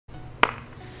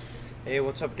Hey,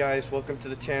 what's up guys? Welcome to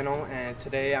the channel, and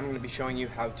today I'm going to be showing you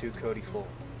how to Cody full.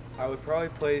 I would probably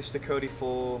place the Cody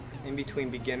full in between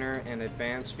beginner and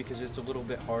advanced because it's a little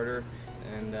bit harder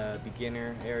in the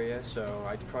beginner area, so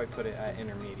I'd probably put it at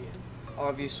intermediate.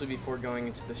 Obviously, before going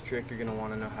into this trick, you're going to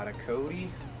want to know how to Cody,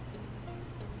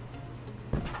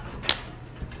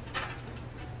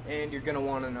 and you're going to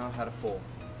want to know how to full.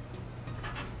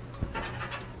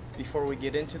 Before we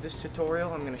get into this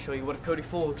tutorial, I'm going to show you what a Cody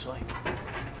full looks like.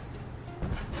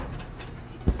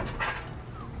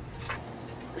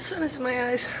 The sun is in my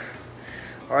eyes.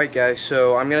 Alright guys,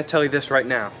 so I'm going to tell you this right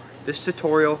now. This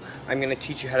tutorial, I'm going to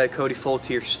teach you how to Cody full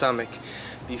to your stomach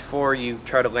before you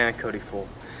try to land Cody full.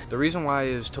 The reason why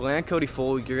is to land Cody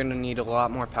full, you're going to need a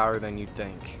lot more power than you'd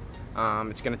think.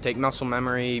 It's going to take muscle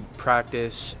memory,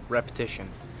 practice, repetition.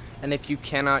 And if you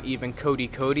cannot even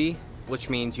Cody, which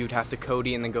means you'd have to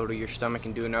Cody and then go to your stomach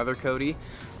and do another Cody,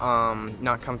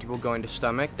 not comfortable going to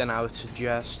stomach, then I would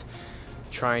suggest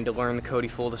trying to learn the Cody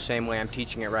full the same way I'm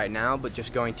teaching it right now, but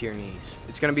just going to your knees.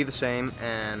 It's going to be the same,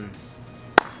 and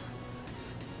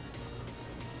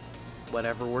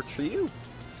whatever works for you.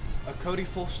 A Cody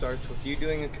full starts with you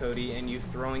doing a Cody and you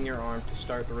throwing your arm to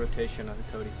start the rotation of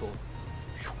the Cody full.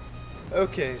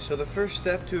 Okay, so the first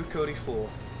step to a Cody full,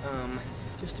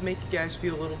 just to make you guys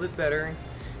feel a little bit better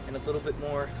and a little bit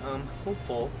more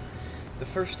hopeful, the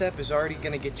first step is already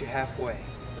going to get you halfway.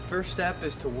 The first step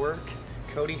is to work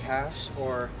Cody halves,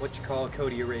 or what you call a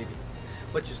Cody Arabian,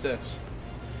 which is this.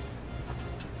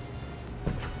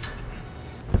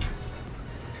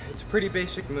 It's a pretty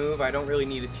basic move. I don't really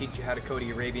need to teach you how to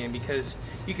Cody Arabian because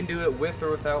you can do it with or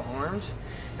without arms,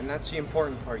 and that's the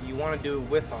important part. You want to do it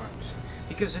with arms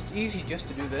because it's easy just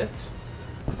to do this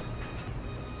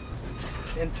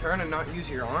and turn and not use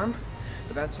your arm,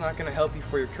 but that's not going to help you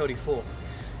for your Cody full.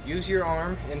 Use your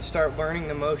arm and start learning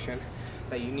the motion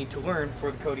that you need to learn for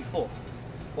the Cody full.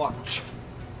 Watch.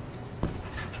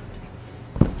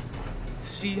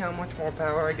 See how much more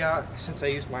power I got since I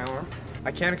used my arm?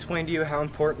 I can't explain to you how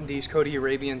important these Cody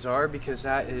Arabians are because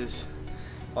that is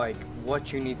like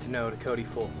what you need to know to Cody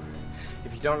full.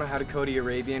 If you don't know how to Cody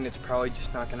Arabian, it's probably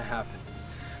just not going to happen.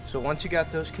 So once you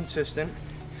got those consistent,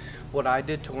 what I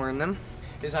did to learn them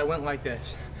is I went like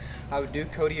this. I would do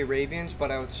Cody Arabians,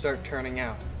 but I would start turning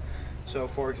out. So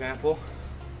for example,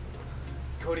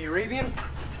 Cody Arabian,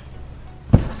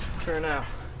 turn out.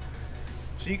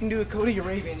 So you can do a Cody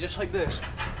Arabian just like this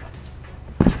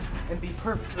and be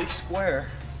perfectly square.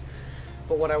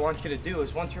 But what I want you to do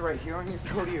is once you're right here on your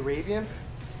Cody Arabian,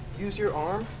 use your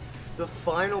arm, the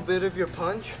final bit of your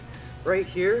punch right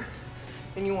here,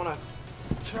 and you want to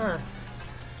turn.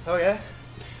 Oh yeah?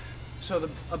 So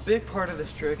a big part of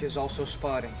this trick is also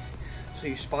spotting. So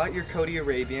you spot your Cody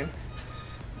Arabian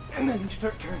and then you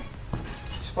start turning.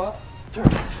 Spot, turn.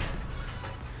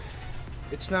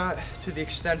 It's not to the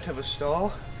extent of a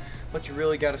stall, but you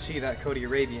really got to see that Cody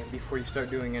Arabian before you start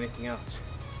doing anything else.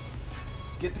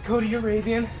 Get the Cody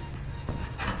Arabian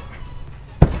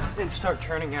and start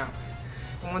turning out.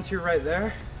 And once you're right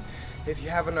there, if you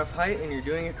have enough height and you're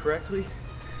doing it correctly,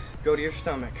 go to your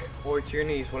stomach or to your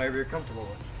knees, whatever you're comfortable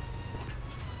with.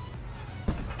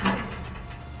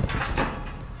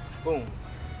 Boom.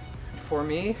 For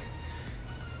me,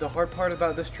 the hard part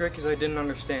about this trick is I didn't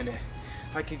understand it.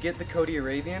 I could get the Cody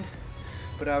Arabian,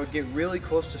 but I would get really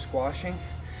close to squashing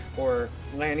or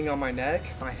landing on my neck,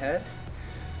 my head,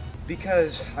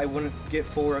 because I wouldn't get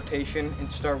full rotation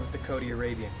and start with the Cody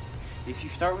Arabian. If you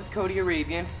start with Cody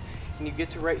Arabian and you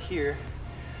get to right here,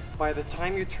 by the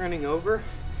time you're turning over,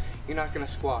 you're not going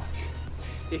to squash.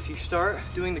 If you start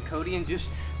doing the Cody and just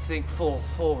think full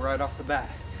right off the bat,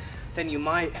 then you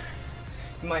might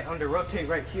under rotate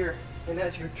right here, and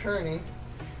as you're turning,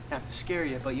 not to scare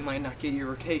you, but you might not get your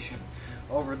rotation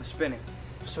over the spinning.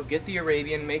 So get the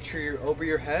Arabian, make sure you're over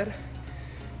your head,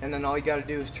 and then all you gotta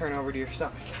do is turn over to your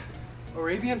stomach.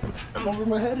 Arabian, I'm over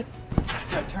my head,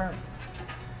 I turn,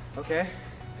 okay?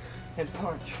 And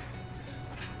punch.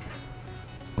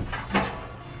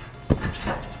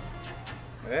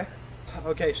 Okay?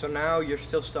 Okay, so now you're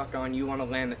still stuck on, you wanna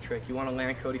land the trick, you wanna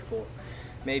land Cody full.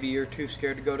 Maybe you're too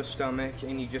scared to go to stomach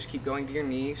and you just keep going to your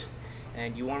knees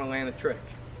and you wanna land the trick.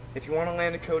 If you want to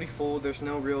land a Cody full, there's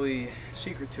no really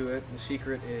secret to it. The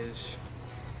secret is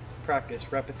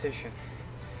practice, repetition.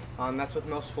 That's with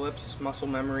most flips, it's muscle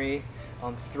memory,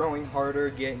 throwing harder,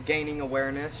 gaining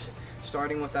awareness,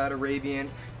 starting with that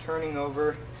Arabian, turning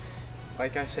over,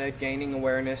 like I said, gaining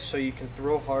awareness so you can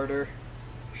throw harder.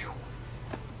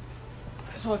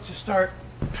 So let's just start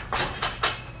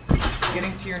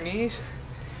getting to your knees,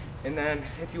 and then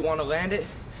if you want to land it,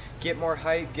 get more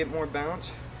height, get more bounce,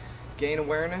 gain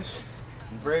awareness,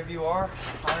 Brave you are,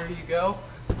 higher you go,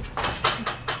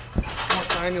 more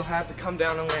time you'll have to come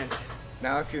down and land.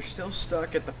 Now if you're still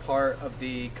stuck at the part of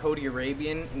the Cody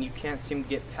Arabian and you can't seem to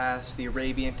get past the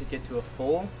Arabian to get to a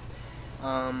full,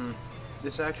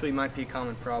 this actually might be a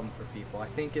common problem for people. I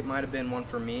think it might have been one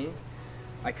for me.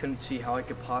 I couldn't see how I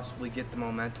could possibly get the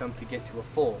momentum to get to a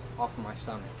full off of my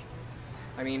stomach.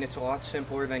 I mean, it's a lot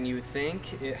simpler than you would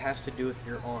think. It has to do with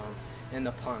your arm and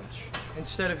the punch.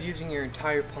 Instead of using your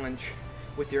entire punch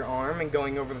with your arm and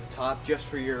going over the top just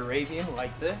for your Arabian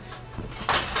like this,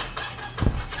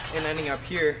 and ending up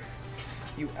here,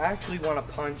 you actually want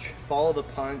to punch, follow the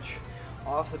punch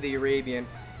off of the Arabian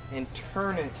and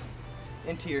turn it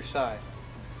into your side.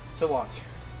 So watch.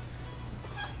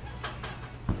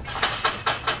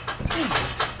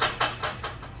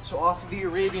 So off of the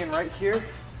Arabian right here,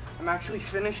 I'm actually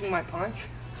finishing my punch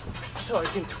so I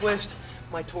can twist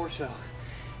my torso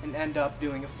and end up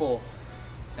doing a full.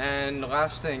 And the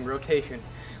last thing, rotation.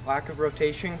 Lack of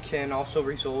rotation can also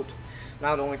result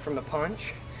not only from the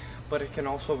punch, but it can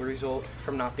also result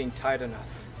from not being tight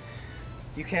enough.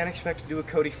 You can't expect to do a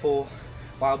Cody full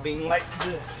while being like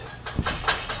this.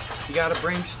 You gotta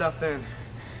bring stuff in.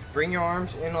 Bring your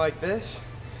arms in like this,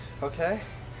 okay?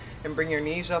 And bring your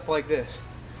knees up like this.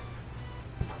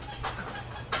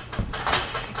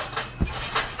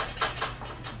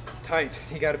 Tight,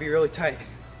 you gotta be really tight.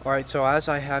 Alright, so as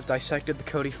I have dissected the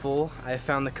Cody full, I have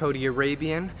found the Cody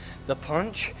Arabian, the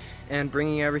punch, and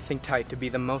bringing everything tight to be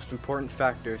the most important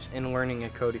factors in learning a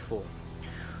Cody full.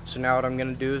 So now what I'm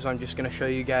going to do is I'm just going to show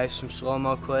you guys some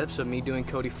slow-mo clips of me doing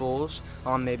Cody fulls.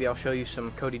 Maybe I'll show you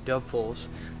some Cody dub fulls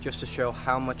just to show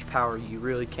how much power you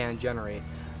really can generate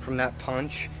from that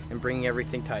punch and bringing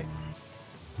everything tight.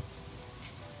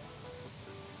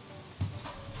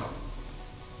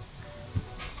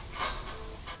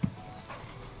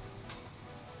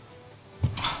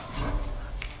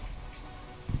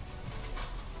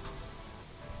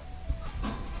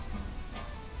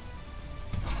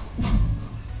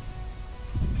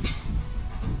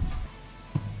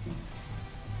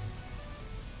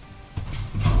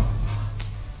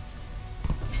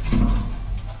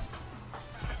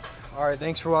 Alright,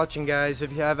 thanks for watching, guys.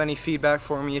 If you have any feedback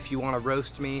for me, if you want to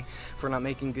roast me for not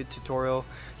making a good tutorial,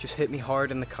 just hit me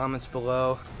hard in the comments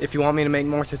below. If you want me to make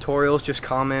more tutorials, just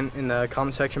comment in the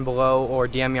comment section below or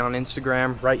DM me on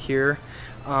Instagram right here.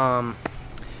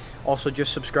 Also,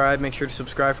 just subscribe. Make sure to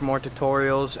subscribe for more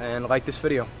tutorials and like this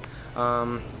video.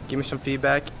 Give me some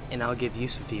feedback and I'll give you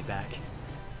some feedback.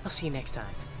 I'll see you next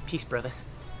time. Peace, brother.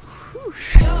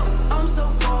 Whoosh. I'm so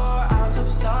far out of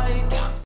sight.